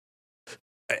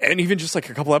And even just like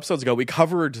a couple episodes ago, we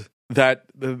covered that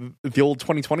the old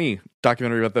 2020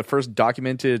 documentary about the first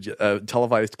documented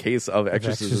televised case of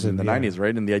exorcism in the 90s,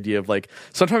 right? And the idea of like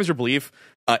sometimes your belief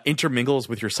intermingles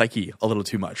with your psyche a little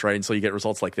too much, right? And so you get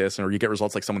results like this, or you get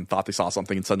results like someone thought they saw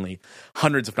something, and suddenly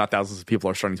hundreds, if not thousands, of people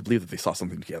are starting to believe that they saw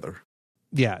something together.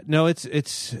 Yeah, no,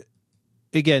 it's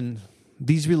again,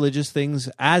 these religious things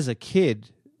as a kid,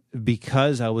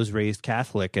 because I was raised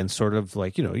Catholic and sort of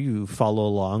like, you follow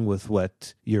along with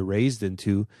what you're raised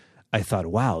into, I thought,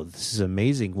 wow, this is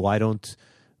amazing. Why don't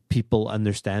people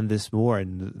understand this more?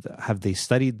 And have they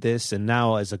studied this? And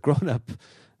now as a grown-up,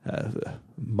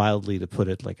 mildly to put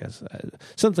it, like as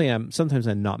sometimes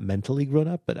I'm not mentally grown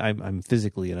up, but I'm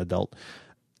physically an adult.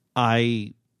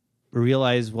 I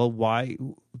realize, well, why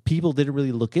people didn't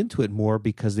really look into it more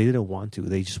because they didn't want to.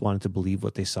 They just wanted to believe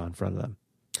what they saw in front of them.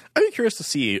 I'd be curious to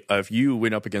see if you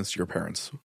went up against your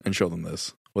parents and show them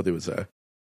this, what they would say.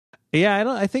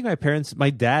 Yeah, I think my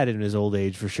dad in his old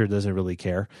age for sure doesn't really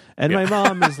care. And my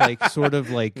mom is like, sort of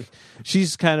like,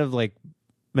 she's kind of like,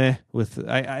 meh with,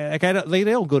 they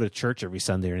don't go to church every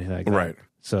Sunday or anything like that. Right.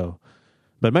 So,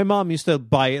 but my mom used to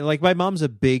buy, like, my mom's a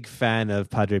big fan of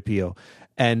Padre Pio.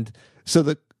 And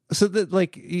so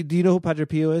like, do you know who Padre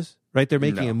Pio is? Right, they're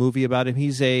making a movie about him.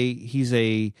 He's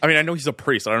a. I mean, I know he's a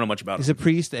priest. I don't know much about him. He's a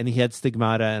priest, and he had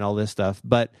stigmata and all this stuff.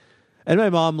 And my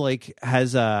mom like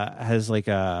has like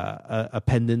a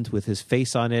pendant with his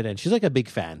face on it, and she's like a big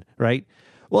fan, right?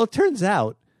 Well, it turns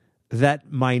out that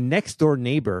my next door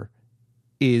neighbor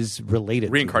is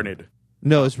related. Reincarnated. To him.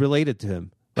 No, it's related to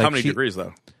him. Like how many degrees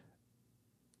though?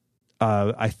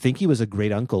 I think he was a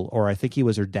great uncle, or I think he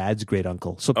was her dad's great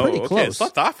uncle. So pretty close. It's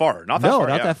not that far. Not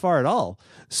that far at all.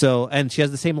 So, and she has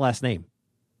the same last name.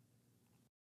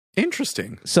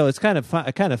 Interesting. So it's kind of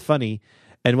funny.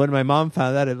 And when my mom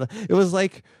found out, it was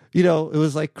like, it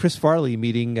was like Chris Farley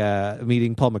meeting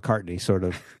Paul McCartney, sort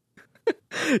of.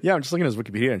 Yeah, I'm just looking at his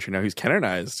Wikipedia entry now. He's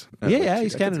canonized.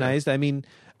 He's canonized. I mean,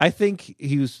 I think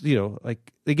he was,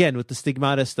 like, again, with the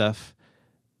stigmata stuff,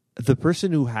 the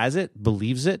person who has it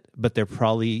believes it, but they're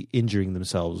probably injuring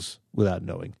themselves without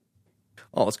knowing.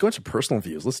 Oh, let's go into personal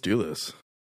views. Let's do this.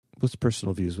 What's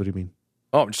personal views? What do you mean?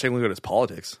 Oh, I'm just taking a look at his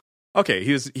politics. Okay,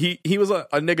 he was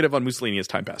a negative on Mussolini as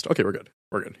time passed. Okay, we're good.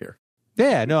 We're good here.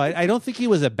 Yeah, no, I don't think he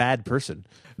was a bad person.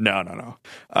 No.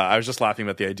 I was just laughing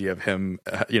about the idea of him,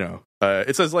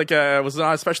 it says like, was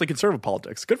not especially conservative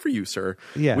politics. Good for you, sir.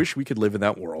 Yeah. Wish we could live in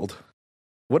that world.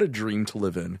 What a dream to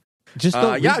live in. Just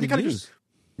don't read the news.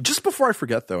 Just before I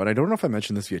forget, though, and I don't know if I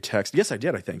mentioned this via text. Yes, I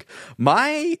did, I think.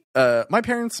 My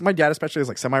parents, my dad especially, is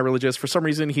like semi-religious. For some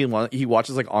reason, he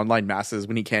watches like online masses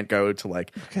when he can't go to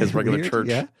like his regular church.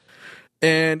 Yeah.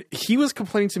 And he was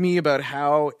complaining to me about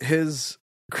how his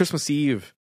Christmas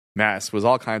Eve mass was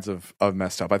all kinds of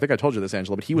messed up. I think I told you this,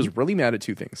 Angela, but he was really mad at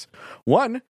two things.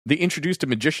 One, they introduced a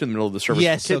magician in the middle of the service.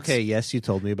 Yes, okay, yes, you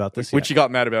told me about this. Which he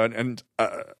got mad about. And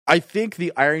I think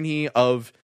the irony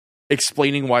of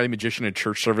explaining why the magician in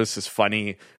church service is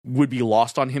funny would be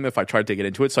lost on him if I tried to get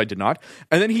into it, so I did not.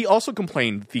 And then he also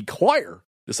complained the choir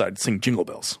decided to sing Jingle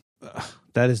Bells.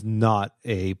 That is not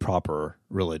a proper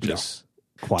religious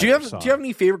choir Do you have song.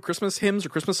 any favorite Christmas hymns or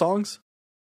Christmas songs?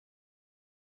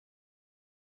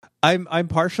 I'm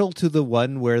partial to the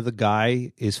one where the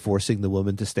guy is forcing the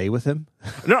woman to stay with him.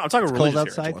 No, I'm talking It's religious cold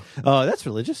outside. here, Oh, that's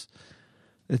religious.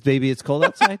 Baby, it's cold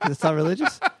outside. That's not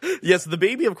religious. Yes, the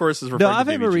baby, of course, is No, referring to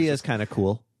Ave baby Maria Jesus. is kind of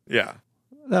cool. Yeah.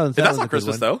 That's That's not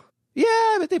Christmas, though.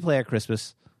 Yeah, but they play at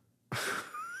Christmas.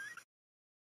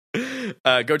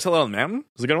 Go Tell It on the Mountain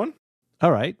is a good one.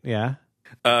 All right, yeah.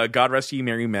 God Rest Ye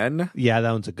Merry Men. Yeah,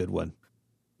 that one's a good one.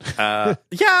 I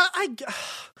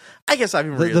guess Ave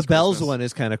Maria The is bells Christmas. one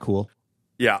is kind of cool.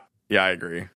 Yeah, I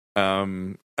agree.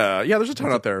 There's a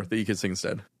ton out there that you could sing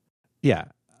instead. Yeah.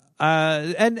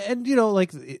 And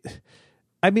like,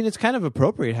 I mean, it's kind of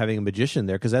appropriate having a magician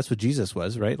there because that's what Jesus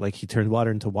was, right? Like he turned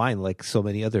water into wine, like so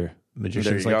many other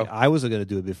magicians. There you Like go. I wasn't going to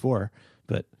do it before,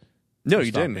 but No,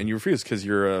 you Stop didn't, me. and you refused because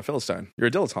you're a Philistine. You're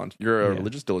a dilettante. You're a Yeah.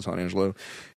 religious dilettante, Angelo.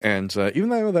 And even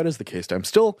though that is the case, I'm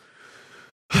still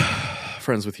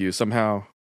friends with you somehow,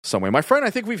 some way. My friend,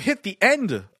 I think we've hit the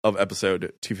end of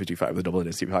episode 255 of the Double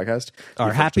Dynasty podcast. our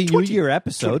Your Happy first New 20 Year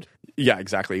episode, Yeah,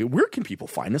 exactly. Where can people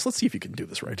find us? Let's see if you can do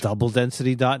this right.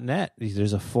 doubledensity.net.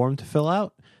 There's a form to fill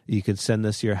out. You can send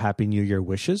us your Happy New Year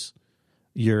wishes,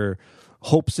 your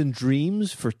hopes and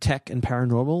dreams for tech and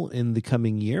paranormal in the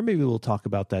coming year. Maybe we'll talk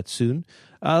about that soon.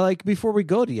 Like before we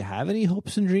go, do you have any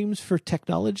hopes and dreams for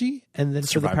technology and then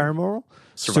for the paranormal?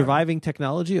 Surviving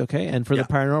technology, okay. And for the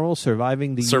paranormal,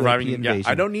 surviving the UAP invasion.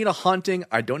 I don't need a haunting.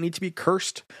 I don't need to be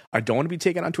cursed. I don't want to be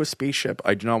taken onto a spaceship.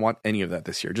 I do not want any of that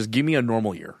this year. Just give me a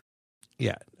normal year.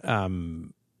 Yeah.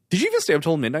 Did you even stay up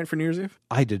till midnight for New Year's Eve?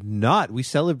 I did not. We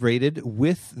celebrated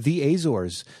with the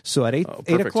Azores. So at 8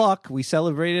 perfect. o'clock, we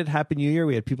celebrated Happy New Year.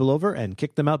 We had people over and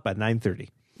kicked them out by 9:30.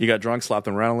 You got drunk, slapped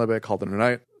them around a little bit, called it a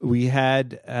night. We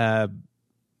had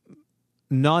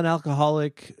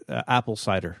non-alcoholic apple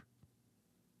cider.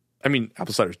 I mean,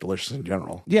 apple cider is delicious in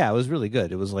general. Yeah, it was really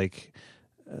good. It was like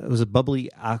it was a bubbly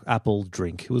apple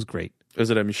drink. It was great. Is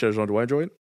it a Michel Jean Douai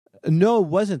joint? No, it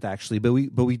wasn't actually, but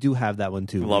we do have that one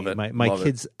too. Love it. My Love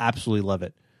kids absolutely love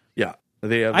it. Yeah.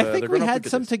 They have, I think they're we going had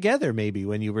off some the together maybe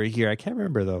when you were here. I can't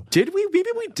remember though. Did we? Maybe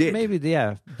we did. Maybe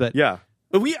yeah, but Yeah.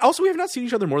 But we have not seen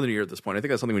each other more than a year at this point. I think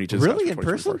that's something we need to discuss really in for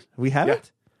person 2024. we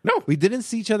haven't. No. We didn't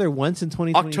see each other once in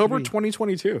 2023. October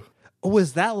 2022. Oh,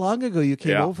 was that long ago? You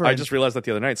came Yeah. over. I and- just realized that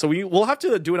the other night. So we'll have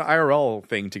to do an IRL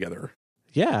thing together.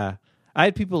 yeah. I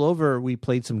had people over. We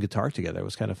played some guitar together. It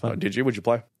was kind of fun. Did you? Would you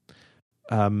play?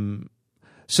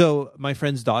 So my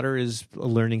friend's daughter is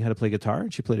learning how to play guitar,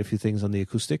 and she played a few things on the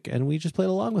acoustic, and we just played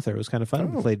along with her. It was kind of fun.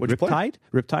 Oh, We played what'd you play? Riptide.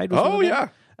 Riptide was Oh, one of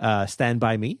them. Stand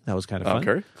By Me. That was kind of fun.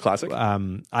 Okay. Classic.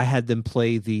 I had them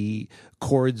play the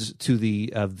chords to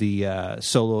the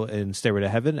solo in Stairway to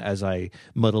Heaven as I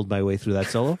muddled my way through that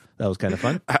solo. That was kind of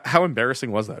fun. How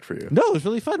embarrassing was that for you? No, it was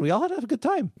really fun. We all had a good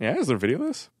time. Yeah. Is there a video of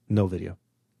this? No video.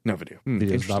 No video.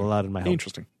 Video's not allowed in my home.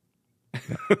 Interesting.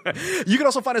 You can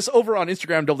also find us over on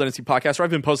Instagram, Double Dynasty Podcast, where I've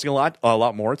been posting a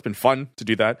lot more. It's been fun to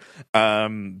do that.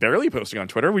 Barely posting on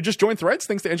Twitter. We just joined Threads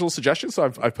thanks to Angela's suggestion, so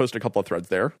I've posted a couple of threads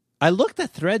there. I looked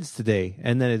at Threads today,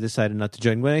 and then I decided not to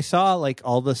join. When I saw like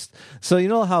all this, so you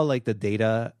know how like the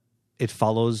data, it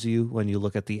follows you when you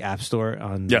look at the App Store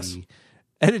on Yes.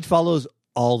 and it follows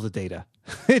all the data.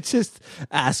 It just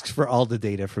asks for all the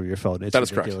data from your phone. It's That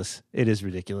is correct. ridiculous. It is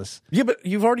ridiculous. Yeah, but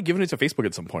you've already given it to Facebook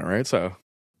at some point, right? So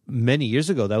Many years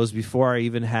ago, that was before I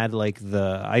even had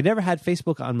I never had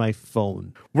Facebook on my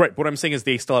phone. right. What I'm saying is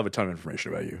they still have a ton of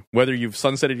information about you, whether you've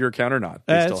sunsetted your account or not.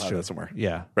 They still That's have true. that somewhere.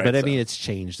 Yeah, Right, but I so- mean, it's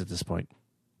changed at this point.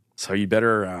 So you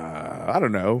better, I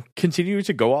don't know, continue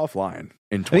to go offline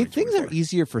in 2024. I mean, things are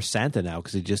easier for Santa now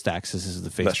because he just accesses the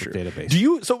That's true. Facebook database.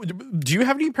 Do you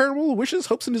have any paranormal wishes,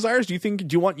 hopes, and desires? Do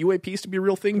you want UAPs to be a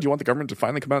real thing? Do you want the government to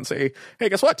finally come out and say, "Hey,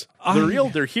 guess what? They're real.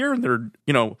 They're here, and they're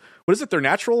what is it? They're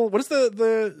natural." What is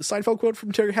the Seinfeld quote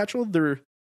from Terry Hatchell? They're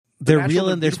They're natural, real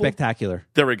they're and they're beautiful. spectacular.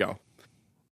 There we go.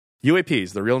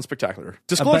 UAPs, they're real and spectacular.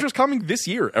 Disclosure's coming this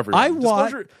year. Everyone. I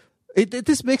want Disclosure.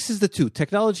 this mixes the two,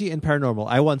 technology and paranormal.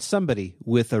 I want somebody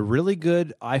with a really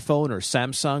good iPhone or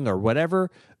Samsung or whatever,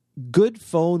 good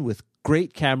phone with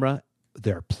great camera.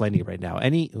 There are plenty right now. I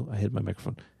hit my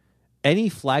microphone. Any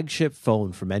flagship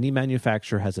phone from any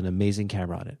manufacturer has an amazing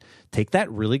camera on it. Take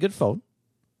that really good phone.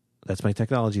 That's my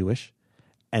technology wish.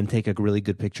 And take a really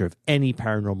good picture of any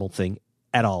paranormal thing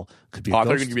at all. Could be a Oh,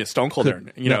 they're ghost. going to be a stone cold there.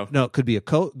 No, it could be a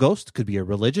ghost. Could be a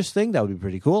religious thing. That would be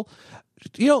pretty cool.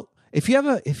 If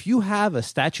you have a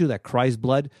statue that cries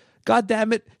blood, God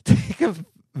damn it, take a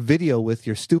video with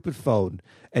your stupid phone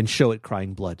and show it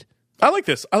crying blood. I like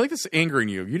this. I like this angering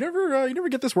you. You never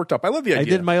get this worked up. I love the idea.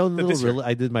 I did my own that this little. year-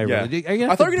 I did my. Yeah. Really,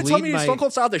 I thought you were going to tell me Stone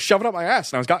Cold Style to shove it up my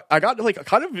ass, and I got like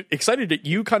kind of excited at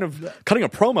you kind of cutting a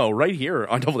promo right here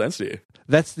on Double Density.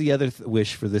 That's the other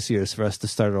wish for this year is for us to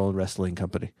start our own wrestling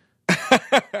company.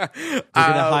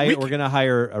 We're gonna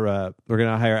hire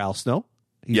Al Snow.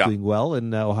 He's Yeah. doing well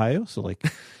in Ohio. So like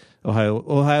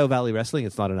Ohio Valley Wrestling.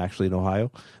 It's not actually in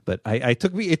Ohio, but it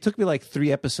took me like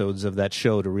 3 episodes of that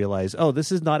show to realize,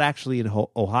 this is not actually in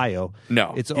Ohio.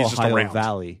 No, it's he's just Ohio around.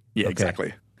 Valley. Yeah, Okay.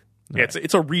 exactly. Yeah,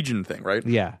 it's a region thing, right?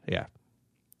 Yeah.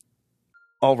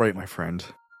 All right, my friend.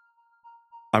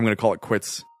 I'm going to call it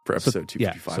quits for episode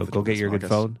 255. So of the go get Double your good Podcast.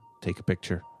 phone, take a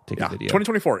picture, take a video.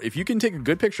 2024. If you can take a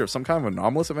good picture of some kind of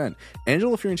anomalous event,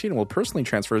 Angela Fiorentina will personally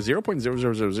transfer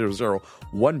 0.00001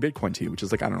 Bitcoin to you, which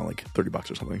is like, I don't know, like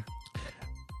 $30 or something.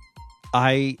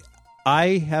 I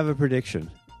have a prediction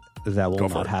that will Go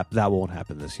for not it. happen. That won't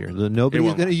happen this year. Nobody's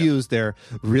won't, going to yeah. use their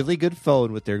really good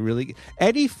phone with their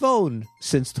any phone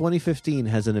since 2015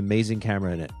 has an amazing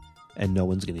camera in it, and no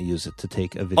one's going to use it to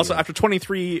take a video. Also, after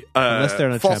 23 Unless they're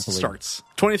on a false trampoline. starts,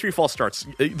 23 false starts,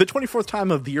 the 24th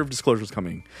time of the year of disclosures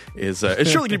coming is it's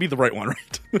surely going to be the right one,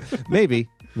 right? maybe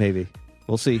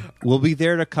we'll see. We'll be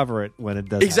there to cover it when it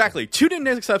does. Exactly. Tune in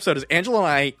next episode as Angela and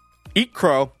I eat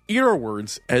crow, eat our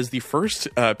words, as the first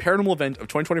paranormal event of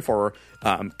 2024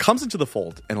 comes into the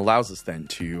fold and allows us then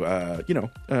to,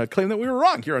 claim that we were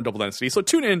wrong here on Double Density. So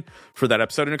tune in for that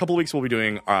episode. In a couple of weeks, we'll be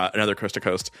doing another Coast to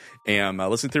Coast. And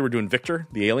listen through, we're doing Victor,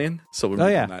 the alien. So we'll be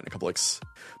doing that in a couple of weeks.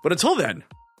 But until then,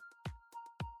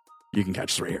 you can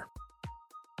catch us right here.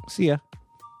 happen. See ya.